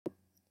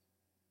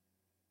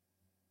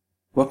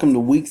Welcome to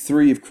week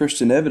 3 of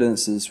Christian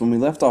Evidences. When we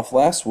left off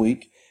last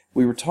week,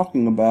 we were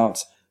talking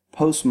about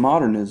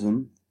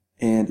postmodernism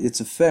and its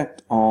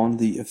effect on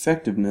the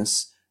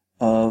effectiveness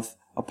of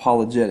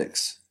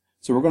apologetics.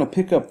 So we're going to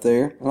pick up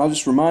there, and I'll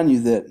just remind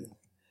you that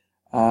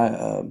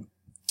I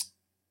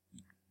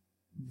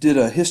did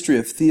a history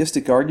of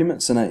theistic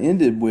arguments, and I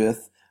ended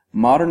with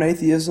modern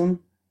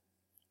atheism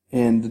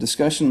and the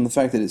discussion on the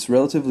fact that it's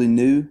relatively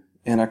new,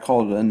 and I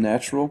called it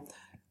unnatural.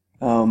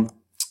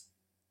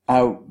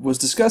 I was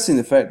discussing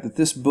the fact that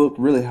this book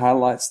really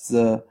highlights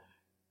the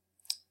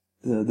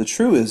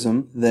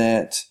truism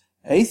that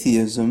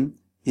atheism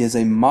is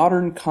a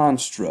modern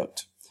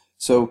construct.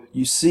 So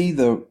you see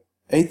the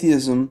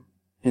atheism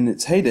in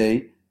its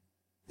heyday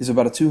is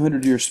about a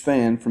 200-year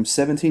span from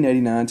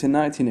 1789 to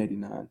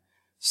 1989.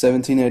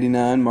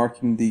 1789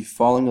 marking the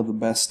falling of the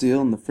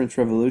Bastille and the French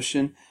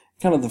Revolution,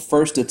 kind of the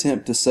first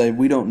attempt to say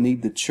we don't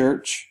need the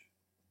church,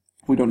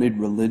 we don't need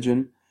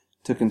religion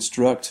to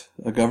construct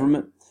a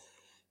government.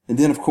 And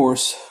then, of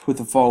course, with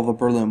the fall of the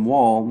Berlin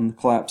Wall and the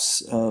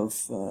collapse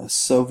of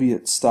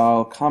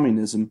Soviet-style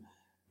communism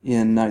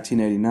in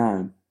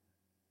 1989.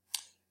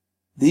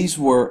 These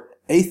were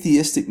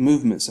atheistic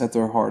movements at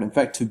their heart. In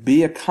fact, to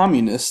be a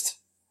communist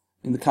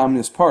in the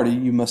Communist Party,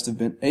 you must have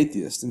been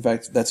atheist. In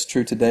fact, that's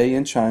true today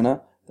in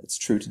China. That's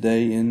true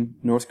today in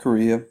North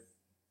Korea.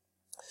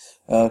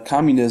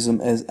 Communism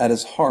is at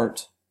its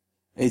heart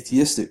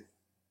atheistic.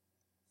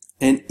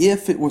 And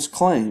if it was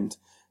claimed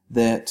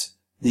that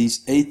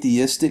these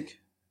atheistic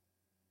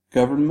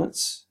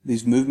governments,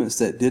 these movements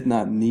that did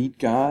not need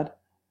God,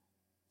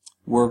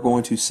 were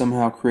going to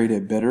somehow create a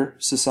better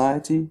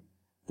society,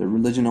 that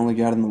religion only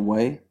got in the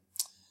way,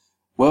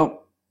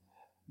 well,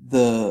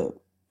 the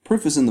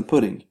proof is in the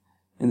pudding.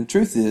 And the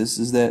truth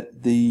is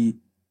that the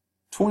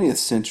 20th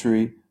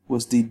century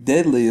was the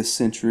deadliest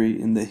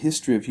century in the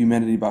history of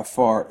humanity by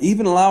far,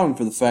 even allowing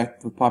for the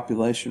fact of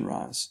population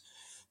rise.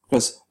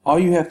 Because all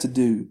you have to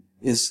do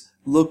is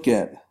look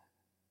at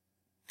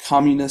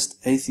communist,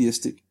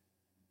 atheistic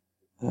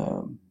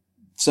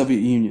Soviet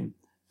Union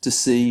to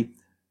see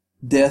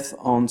death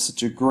on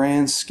such a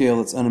grand scale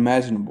it's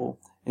unimaginable.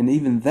 And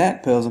even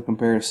that pales in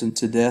comparison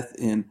to death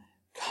in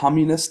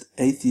communist,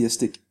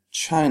 atheistic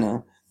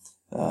China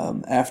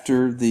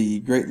after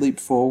the Great Leap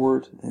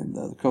Forward and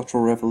the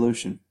Cultural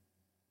Revolution.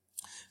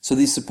 So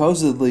these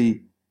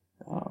supposedly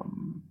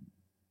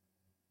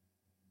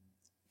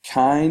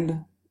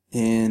kind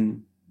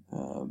and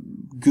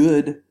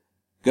good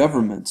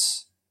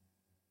governments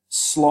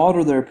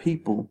slaughter their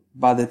people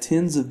by the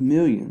tens of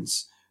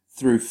millions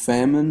through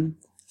famine,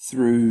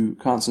 through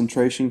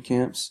concentration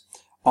camps,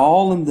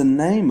 all in the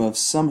name of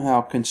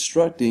somehow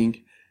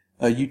constructing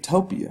a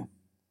utopia,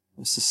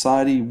 a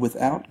society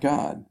without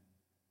God.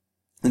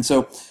 And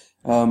so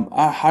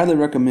I highly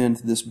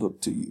recommend this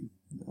book to you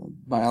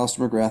by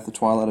Alister McGrath, The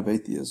Twilight of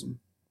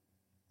Atheism.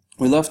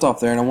 We left off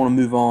there, and I want to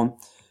move on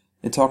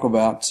and talk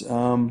about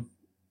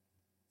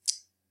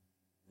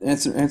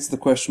answer the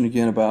question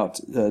again about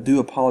do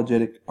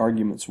apologetic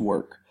arguments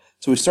work?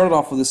 So we started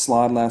off with this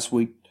slide last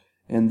week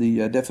and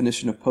the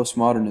definition of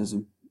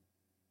postmodernism.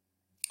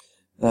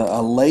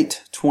 A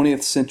late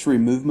 20th century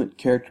movement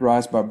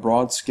characterized by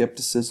broad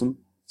skepticism,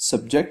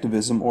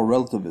 subjectivism, or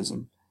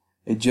relativism,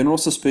 a general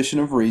suspicion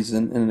of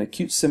reason, and an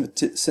acute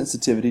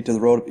sensitivity to the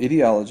role of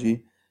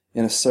ideology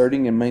in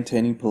asserting and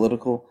maintaining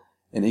political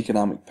and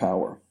economic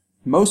power.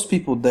 Most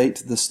people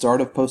date the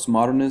start of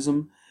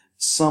postmodernism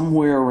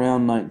somewhere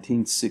around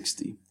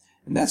 1960.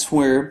 And that's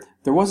where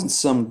there wasn't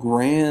some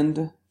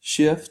grand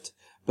shift,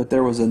 but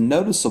there was a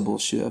noticeable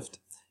shift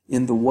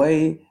in the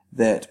way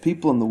that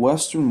people in the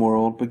Western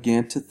world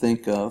began to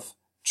think of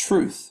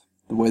truth,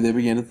 the way they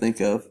began to think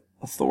of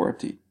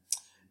authority.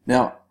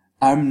 Now,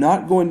 I'm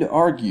not going to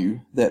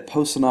argue that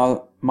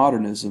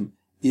postmodernism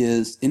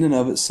is in and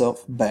of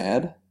itself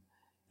bad,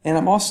 and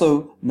I'm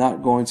also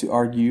not going to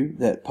argue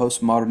that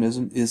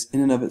postmodernism is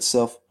in and of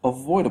itself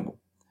avoidable.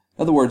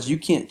 In other words, you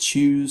can't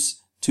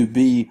choose to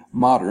be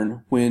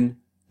modern when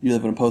you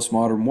live in a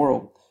postmodern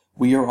world.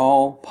 We are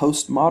all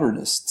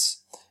postmodernists,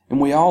 and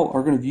we all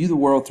are going to view the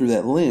world through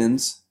that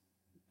lens.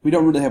 We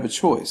don't really have a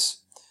choice.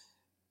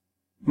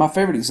 My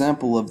favorite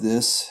example of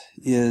this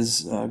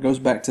is goes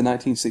back to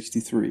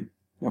 1963.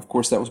 Now, of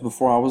course, that was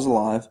before I was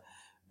alive,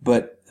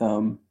 but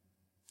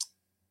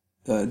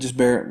just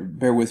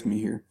bear with me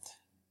here.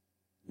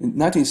 In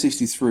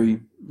 1963,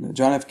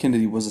 John F.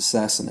 Kennedy was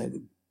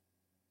assassinated.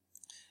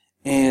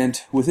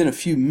 And within a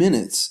few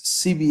minutes,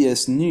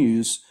 CBS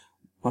News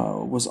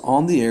was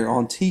on the air,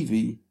 on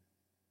TV,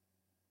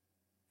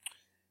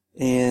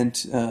 and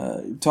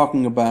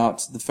talking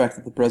about the fact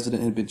that the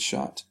president had been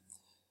shot.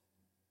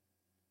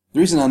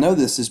 The reason I know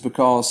this is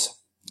because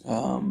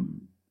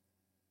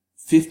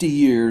 50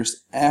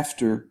 years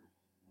after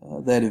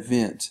that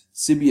event,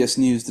 CBS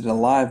News did a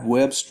live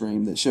web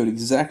stream that showed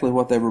exactly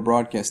what they were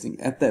broadcasting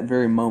at that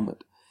very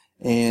moment.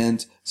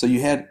 And so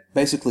you had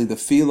basically the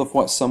feel of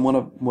what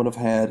someone would have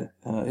had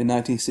in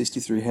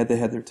 1963 had they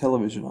had their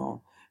television on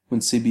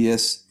when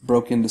CBS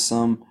broke into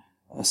some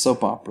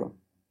soap opera.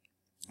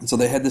 And so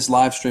they had this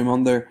live stream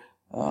on their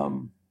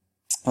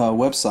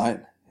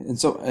website,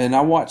 and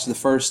I watched the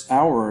first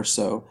hour or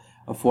so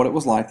of what it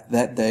was like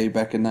that day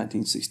back in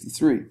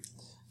 1963.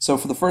 So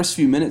for the first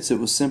few minutes, it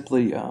was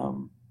simply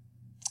an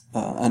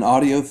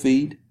audio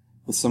feed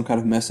with some kind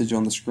of message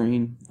on the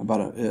screen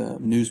about a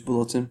news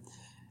bulletin.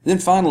 And then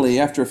finally,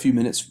 after a few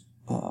minutes,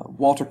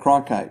 Walter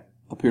Cronkite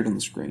appeared on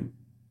the screen.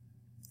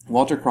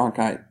 Walter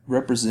Cronkite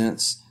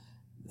represents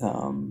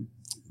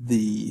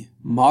the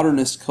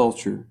modernist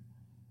culture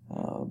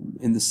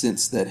in the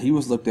sense that he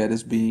was looked at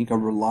as being a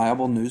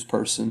reliable news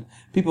person.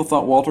 People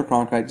thought Walter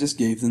Cronkite just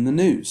gave them the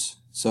news.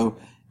 So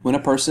when a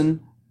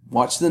person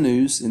watched the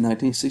news in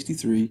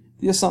 1963,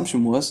 the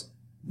assumption was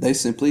they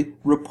simply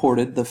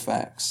reported the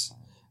facts.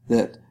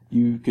 That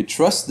you could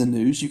trust the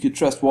news, you could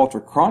trust Walter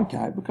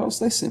Cronkite because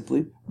they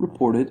simply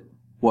reported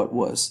what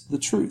was the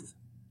truth.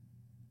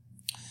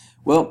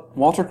 Well,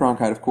 Walter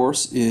Cronkite, of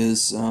course,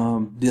 is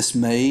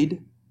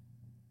dismayed,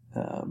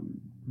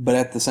 but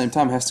at the same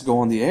time has to go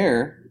on the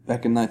air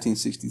back in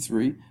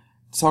 1963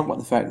 to talk about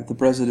the fact that the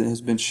president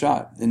has been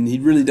shot. And he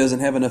really doesn't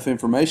have enough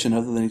information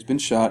other than he's been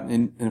shot.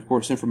 And of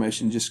course,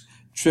 information just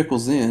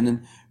trickles in.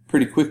 And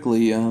pretty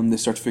quickly, they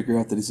start to figure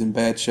out that he's in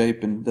bad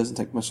shape, and it doesn't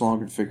take much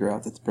longer to figure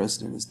out that the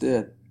president is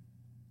dead.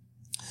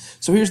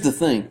 So here's the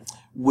thing.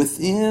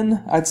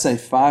 Within, I'd say,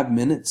 5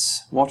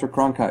 minutes, Walter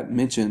Cronkite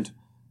mentioned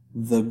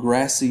the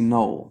grassy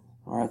knoll.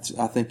 All right,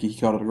 I think he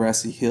called it a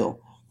grassy hill,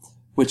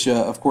 which,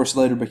 of course,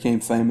 later became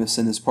famous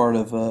and is part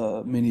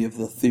of many of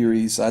the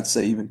theories, I'd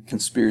say even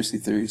conspiracy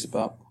theories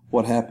about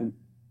what happened.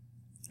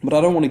 But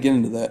I don't want to get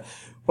into that.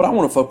 What I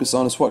want to focus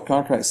on is what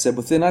Cronkite said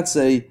within, I'd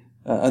say,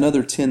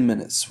 another 10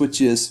 minutes,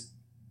 which is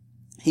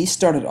he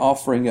started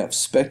offering up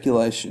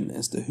speculation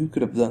as to who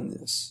could have done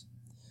this.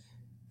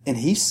 And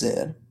he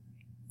said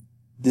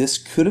this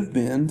could have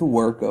been the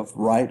work of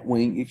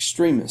right-wing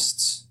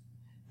extremists.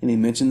 And he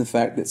mentioned the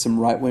fact that some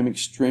right-wing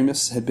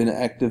extremists had been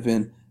active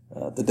in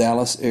the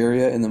Dallas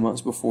area in the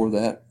months before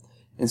that.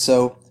 And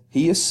so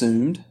he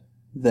assumed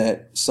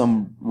that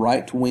some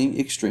right-wing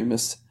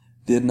extremists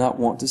did not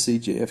want to see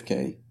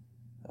JFK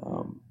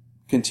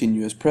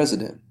continue as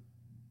president.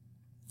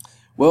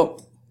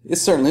 Well, it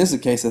certainly is the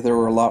case that there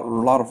were a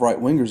lot of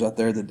right-wingers out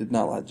there that did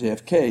not like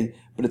JFK,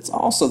 but it's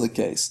also the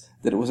case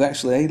that it was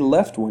actually a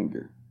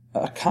left-winger,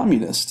 a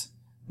communist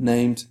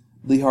named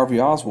Lee Harvey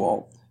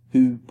Oswald,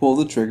 who pulled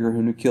the trigger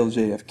and who killed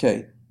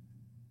JFK.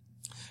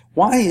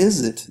 Why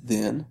is it,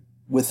 then,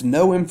 with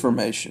no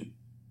information,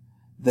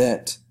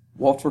 that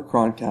Walter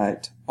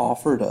Cronkite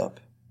offered up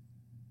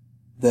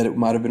that it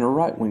might have been a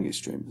right-wing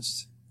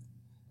extremist?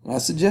 And I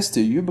suggest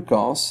to you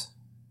because,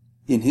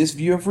 in his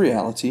view of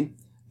reality,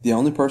 the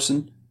only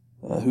person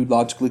who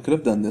logically could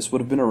have done this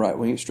would have been a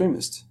right-wing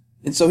extremist.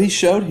 And so he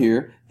showed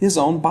here his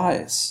own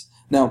bias.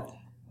 Now,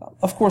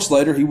 of course,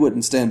 later he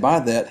wouldn't stand by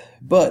that,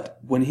 but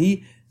when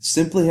he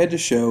simply had to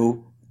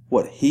show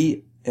what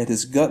he, at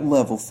his gut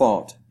level,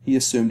 thought, he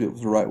assumed it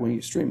was a right-wing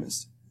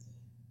extremist.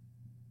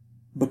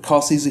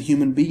 Because he's a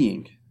human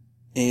being.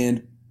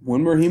 And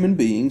when we're human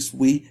beings,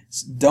 we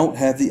don't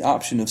have the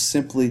option of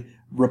simply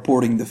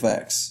reporting the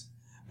facts.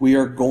 We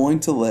are going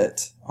to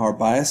let our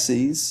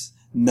biases,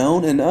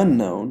 known and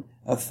unknown,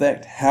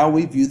 affect how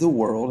we view the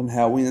world and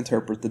how we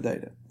interpret the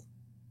data.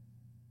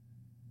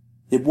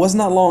 It was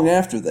not long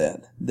after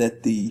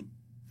that the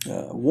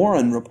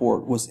Warren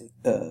report was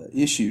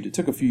issued. It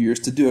took a few years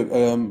to do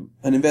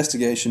an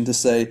investigation to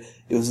say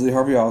it was Lee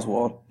Harvey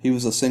Oswald. He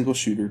was a single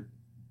shooter.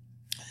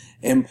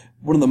 And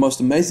one of the most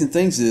amazing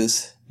things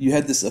is you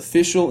had this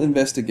official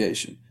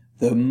investigation,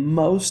 the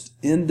most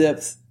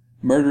in-depth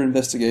murder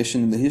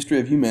investigation in the history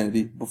of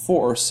humanity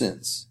before or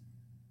since.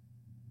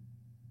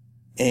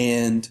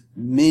 And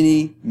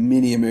many,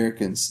 many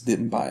Americans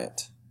didn't buy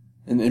it.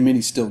 And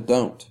many still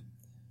don't.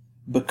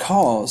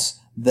 Because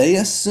they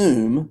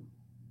assume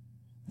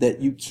that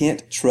you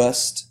can't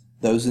trust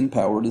those in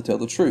power to tell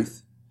the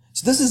truth.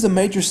 So this is a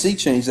major sea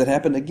change that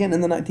happened again in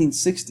the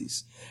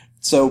 1960s.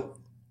 So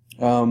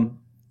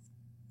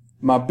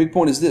my big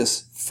point is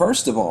this.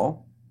 First of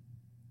all,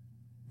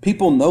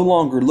 people no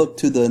longer look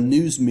to the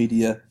news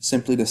media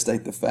simply to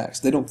state the facts.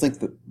 They don't think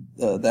that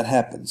that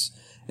happens.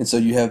 And so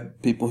you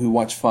have people who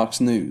watch Fox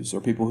News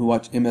or people who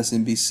watch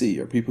MSNBC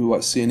or people who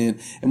watch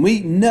CNN. And we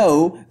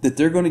know that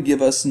they're going to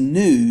give us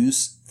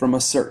news from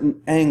a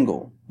certain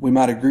angle. We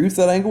might agree with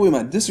that angle, we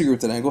might disagree with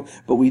that angle,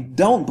 but we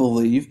don't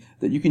believe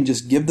that you can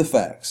just give the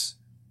facts.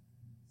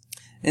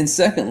 And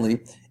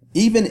secondly,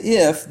 even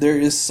if there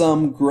is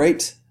some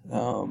great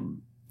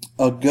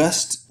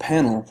august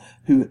panel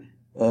who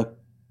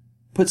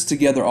puts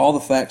together all the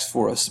facts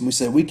for us, and we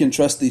say we can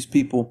trust these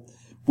people,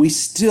 we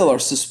still are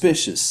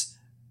suspicious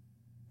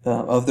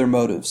of their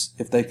motives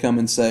if they come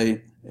and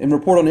say and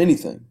report on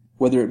anything,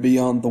 whether it be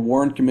on the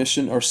Warren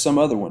Commission or some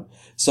other one.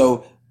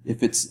 So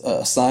if it's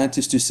a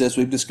scientist who says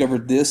we've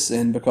discovered this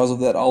and because of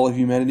that all of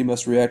humanity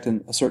must react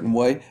in a certain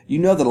way, you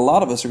know that a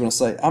lot of us are going to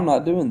say, I'm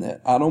not doing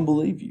that. I don't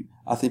believe you.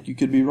 I think you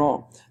could be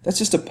wrong. That's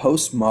just a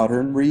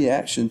postmodern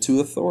reaction to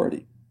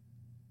authority.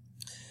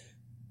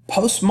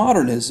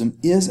 Postmodernism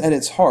is at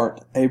its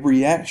heart a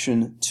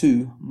reaction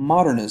to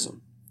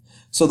modernism.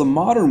 So the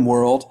modern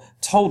world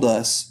told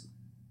us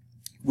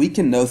we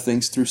can know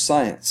things through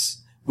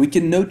science. We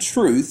can know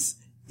truth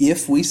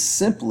if we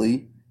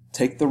simply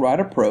take the right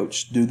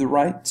approach, do the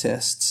right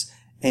tests,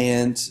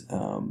 and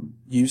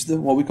use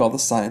what we call the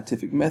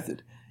scientific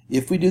method.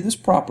 If we do this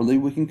properly,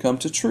 we can come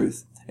to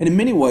truth. And in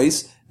many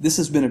ways, this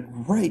has been a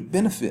great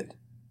benefit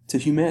to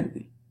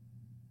humanity,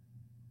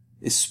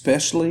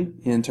 especially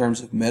in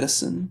terms of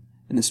medicine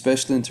and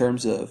especially in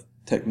terms of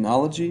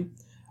technology.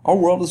 Our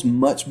world is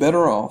much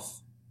better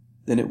off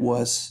than it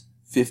was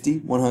 50,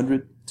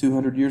 100,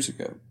 200 years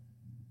ago.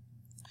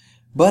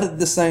 But at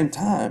the same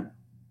time,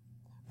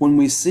 when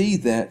we see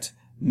that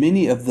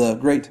many of the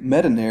great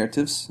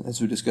meta-narratives,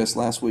 as we discussed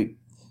last week,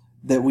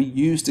 that we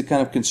use to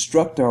kind of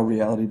construct our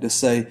reality, to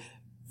say,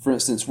 for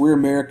instance, we're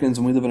Americans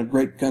and we live in a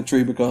great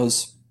country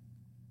because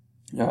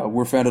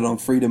we're founded on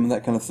freedom and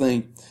that kind of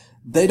thing,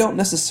 they don't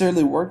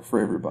necessarily work for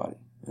everybody.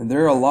 And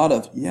there are a lot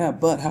of, yeah,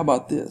 but how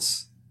about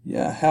this?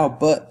 Yeah, how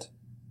about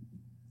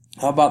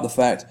the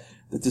fact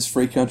that this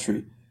free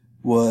country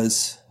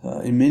was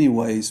in many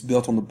ways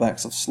built on the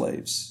backs of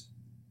slaves?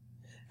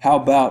 How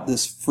about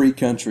this free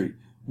country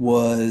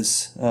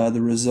was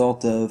the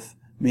result of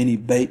many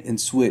bait and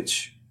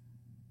switch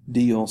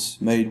deals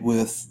made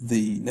with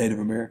the Native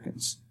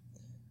Americans?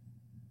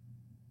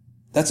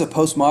 That's a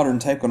postmodern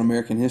take on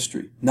American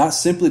history. Not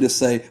simply to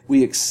say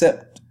we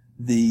accept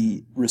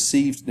the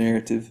received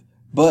narrative,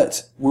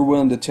 but we're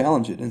willing to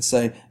challenge it and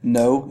say,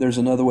 no, there's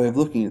another way of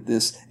looking at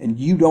this, and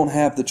you don't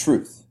have the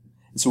truth.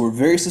 And so we're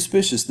very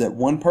suspicious that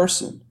one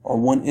person or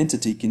one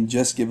entity can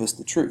just give us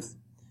the truth.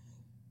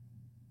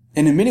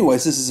 And in many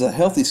ways, this is a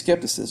healthy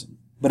skepticism,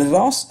 but it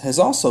has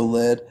also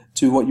led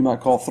to what you might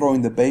call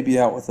throwing the baby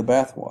out with the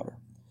bathwater.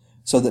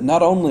 So that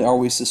not only are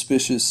we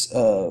suspicious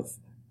of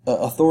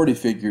authority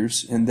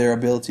figures and their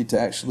ability to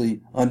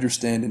actually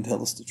understand and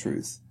tell us the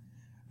truth,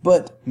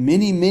 but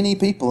many, many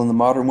people in the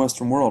modern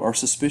Western world are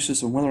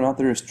suspicious of whether or not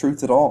there is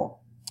truth at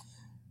all.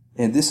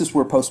 And this is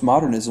where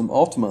postmodernism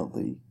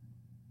ultimately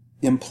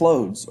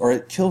implodes, or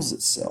it kills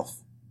itself.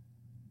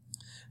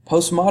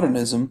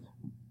 Postmodernism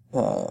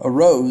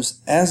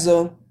arose as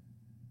a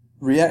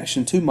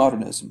reaction to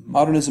modernism.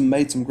 Modernism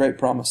made some great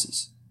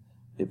promises.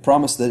 It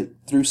promised that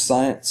through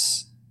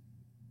science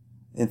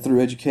and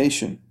through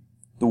education,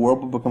 the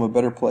world would become a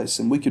better place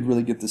and we could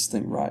really get this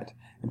thing right.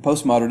 And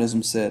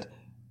postmodernism said,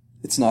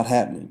 it's not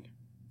happening.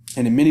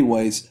 And in many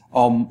ways,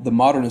 all the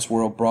modernist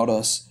world brought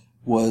us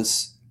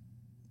was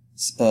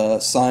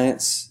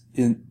science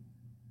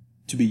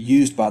to be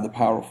used by the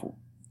powerful.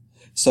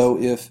 So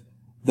if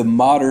the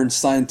modern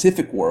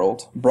scientific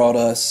world brought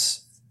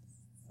us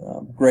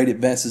great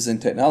advances in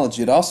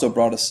technology, it also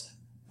brought us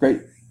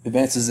great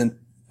advances in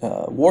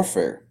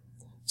warfare,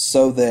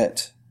 so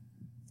that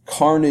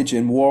carnage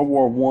in World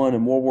War I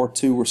and World War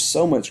II were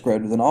so much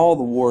greater than all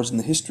the wars in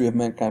the history of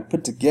mankind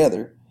put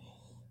together,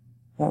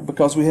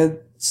 because we had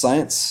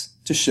science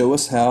to show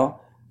us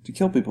how to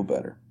kill people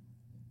better.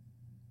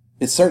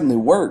 It certainly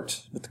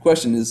worked, but the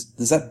question is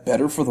that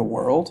better for the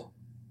world?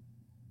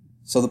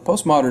 So the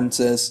postmodern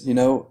says,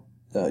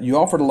 you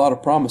offered a lot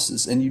of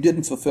promises and you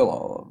didn't fulfill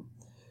all of them.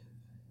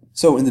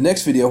 So in the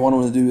next video, what I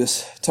want to do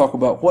is talk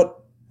about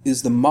what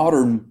is the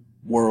modern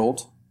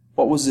world,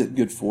 what was it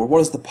good for,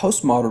 what is the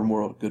postmodern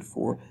world good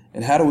for,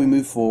 and how do we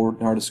move forward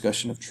in our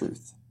discussion of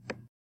truth.